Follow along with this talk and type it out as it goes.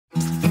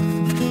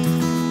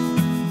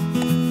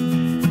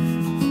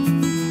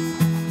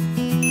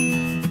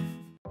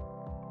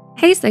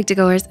Hey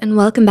Psych2Goers, and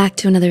welcome back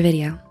to another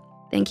video.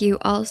 Thank you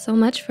all so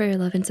much for your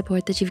love and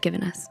support that you've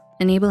given us,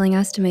 enabling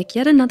us to make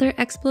yet another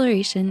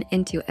exploration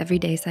into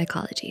everyday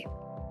psychology.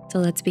 So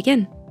let's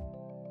begin.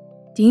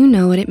 Do you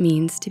know what it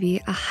means to be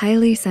a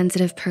highly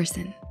sensitive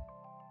person?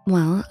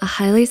 Well, a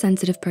highly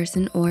sensitive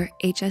person, or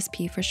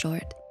HSP for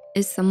short,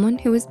 is someone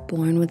who is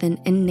born with an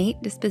innate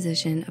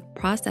disposition of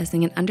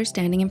processing and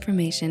understanding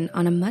information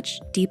on a much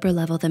deeper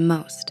level than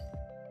most.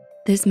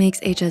 This makes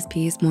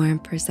HSPs more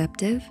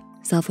perceptive,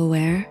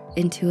 self-aware,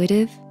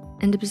 intuitive,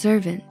 and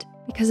observant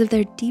because of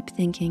their deep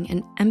thinking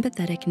and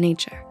empathetic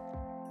nature.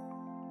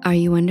 Are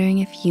you wondering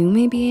if you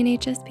may be an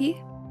HSP?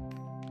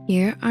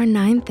 Here are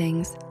 9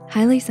 things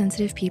highly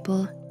sensitive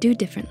people do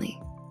differently.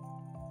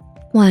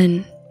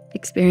 1.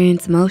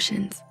 Experience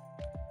emotions.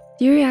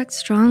 Do you react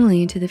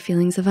strongly to the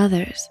feelings of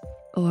others?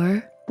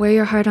 Or wear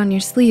your heart on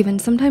your sleeve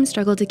and sometimes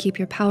struggle to keep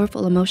your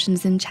powerful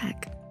emotions in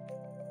check?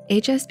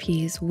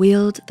 HSPs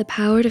wield the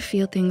power to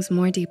feel things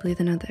more deeply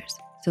than others,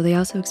 so they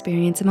also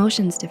experience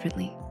emotions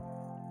differently.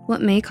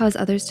 What may cause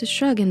others to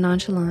shrug in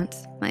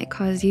nonchalance might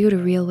cause you to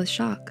reel with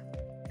shock.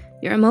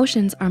 Your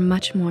emotions are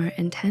much more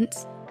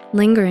intense,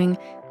 lingering,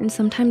 and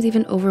sometimes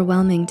even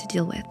overwhelming to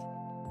deal with.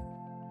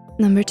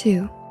 Number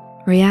 2,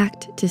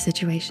 react to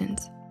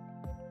situations.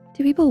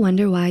 Do people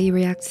wonder why you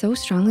react so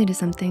strongly to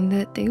something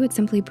that they would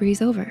simply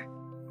breeze over?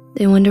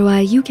 They wonder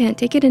why you can't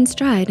take it in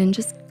stride and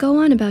just go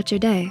on about your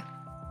day.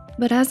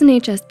 But as an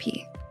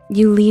HSP,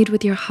 you lead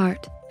with your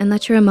heart and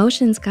let your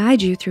emotions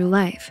guide you through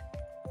life,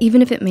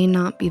 even if it may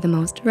not be the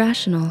most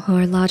rational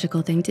or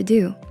logical thing to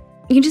do.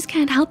 You just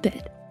can't help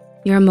it.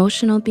 You're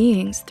emotional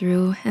beings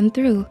through and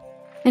through,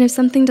 and if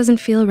something doesn't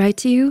feel right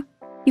to you,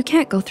 you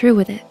can't go through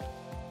with it.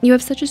 You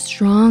have such a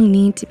strong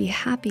need to be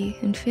happy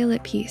and feel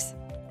at peace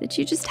that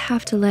you just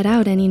have to let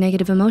out any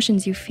negative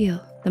emotions you feel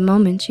the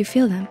moment you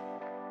feel them.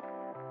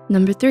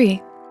 Number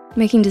 3,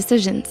 making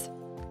decisions.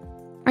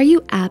 Are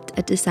you apt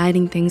at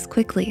deciding things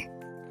quickly?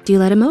 Do you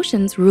let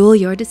emotions rule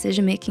your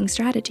decision-making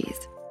strategies?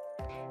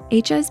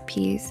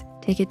 HSPs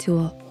take it to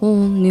a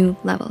whole new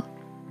level.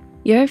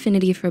 Your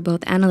affinity for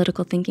both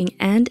analytical thinking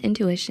and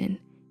intuition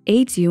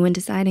aids you in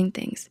deciding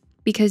things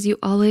because you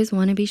always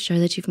wanna be sure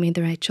that you've made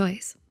the right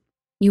choice.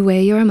 You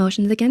weigh your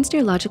emotions against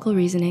your logical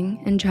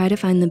reasoning and try to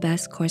find the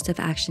best course of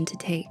action to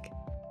take.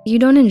 You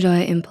don't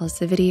enjoy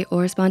impulsivity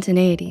or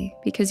spontaneity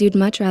because you'd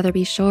much rather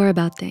be sure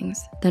about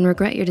things than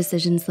regret your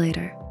decisions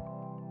later.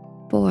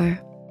 4,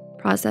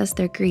 process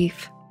their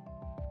grief.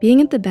 Being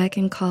at the beck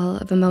and call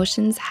of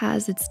emotions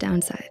has its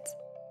downsides.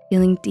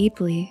 Feeling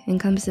deeply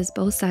encompasses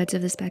both sides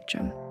of the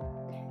spectrum.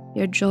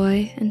 Your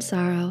joy and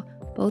sorrow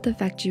both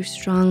affect you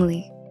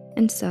strongly,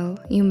 and so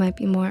you might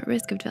be more at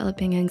risk of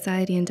developing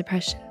anxiety and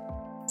depression.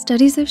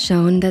 Studies have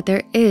shown that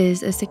there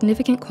is a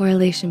significant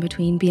correlation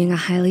between being a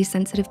highly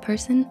sensitive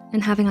person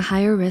and having a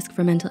higher risk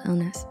for mental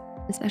illness,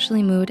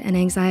 especially mood and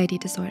anxiety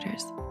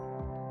disorders.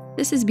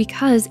 This is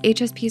because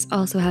HSPs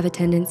also have a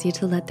tendency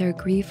to let their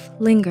grief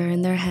linger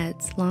in their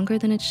heads longer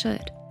than it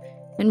should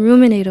and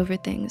ruminate over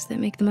things that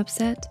make them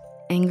upset,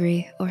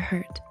 angry, or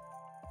hurt.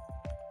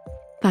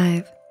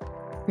 5,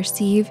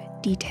 perceive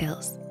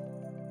details.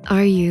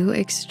 Are you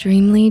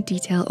extremely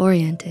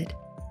detail-oriented?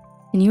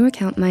 Can you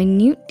recount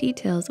minute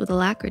details with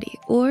alacrity,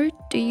 or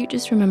do you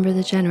just remember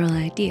the general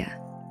idea?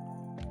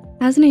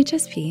 As an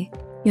HSP,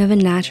 you have a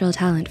natural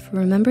talent for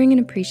remembering and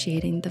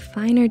appreciating the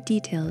finer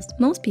details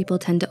most people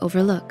tend to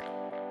overlook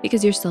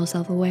because you're so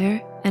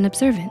self-aware and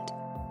observant.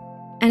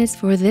 And it's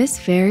for this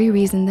very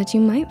reason that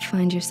you might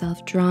find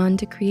yourself drawn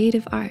to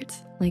creative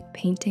arts like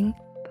painting,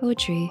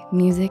 poetry,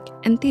 music,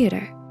 and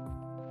theater.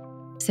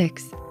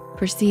 6,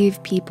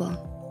 perceive people.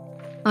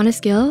 On a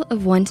scale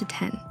of 1 to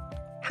 10,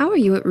 how are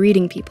you at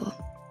reading people?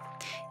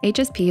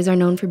 HSPs are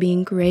known for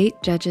being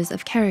great judges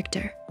of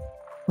character.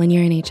 When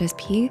you're an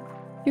HSP,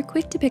 you're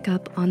quick to pick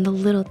up on the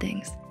little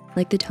things,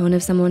 like the tone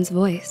of someone's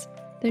voice,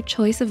 their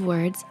choice of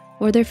words,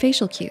 or their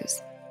facial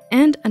cues,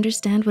 and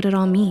understand what it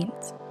all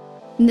means.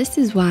 And this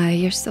is why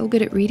you're so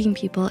good at reading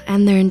people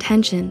and their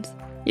intentions.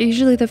 You're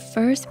usually the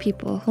first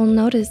people who'll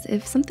notice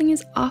if something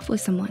is off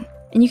with someone,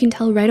 and you can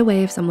tell right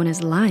away if someone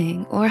is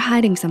lying or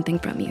hiding something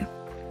from you.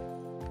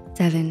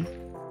 7,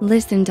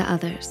 listen to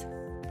others.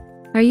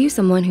 Are you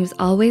someone who's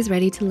always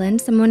ready to lend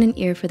someone an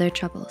ear for their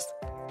troubles?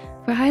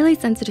 For highly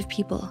sensitive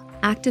people,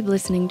 active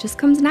listening just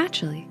comes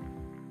naturally.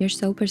 You're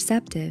so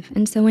perceptive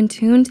and so in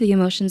tune to the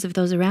emotions of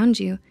those around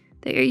you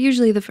that you're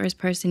usually the first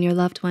person your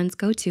loved ones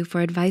go to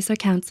for advice or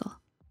counsel.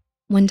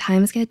 When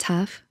times get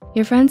tough,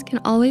 your friends can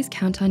always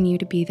count on you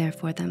to be there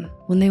for them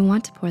when they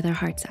want to pour their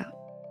hearts out.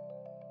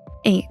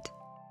 8,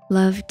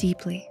 love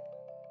deeply.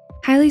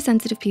 Highly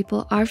sensitive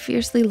people are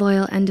fiercely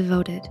loyal and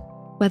devoted,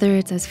 whether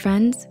it's as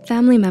friends,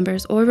 family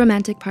members, or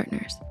romantic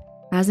partners.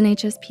 As an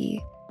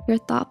HSP, you're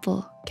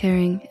thoughtful,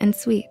 caring, and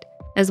sweet,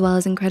 as well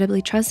as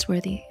incredibly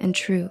trustworthy and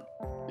true.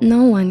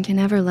 No one can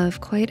ever love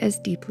quite as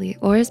deeply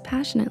or as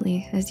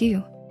passionately as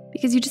you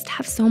because you just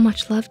have so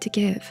much love to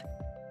give.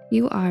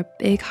 You are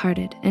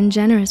big-hearted and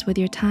generous with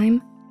your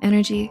time,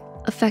 energy,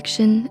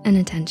 affection, and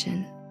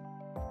attention.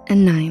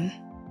 And 9,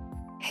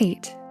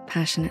 hate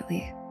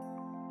passionately.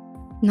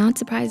 Not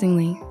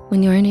surprisingly,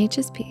 when you're an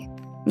HSP,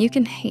 you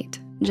can hate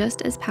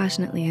just as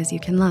passionately as you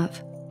can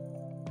love.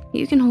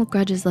 You can hold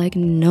grudges like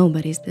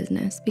nobody's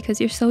business because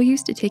you're so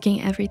used to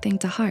taking everything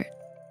to heart.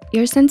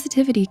 Your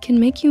sensitivity can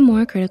make you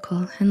more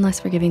critical and less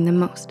forgiving than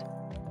most.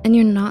 And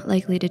you're not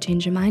likely to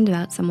change your mind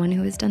about someone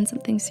who has done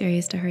something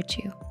serious to hurt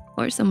you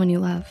or someone you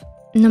love,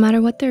 no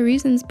matter what their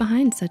reasons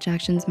behind such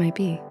actions might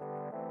be.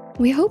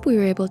 We hope we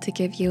were able to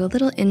give you a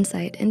little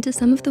insight into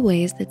some of the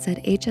ways that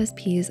set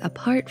HSPs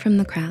apart from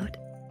the crowd.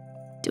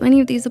 Do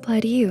any of these apply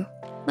to you?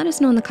 Let us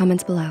know in the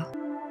comments below.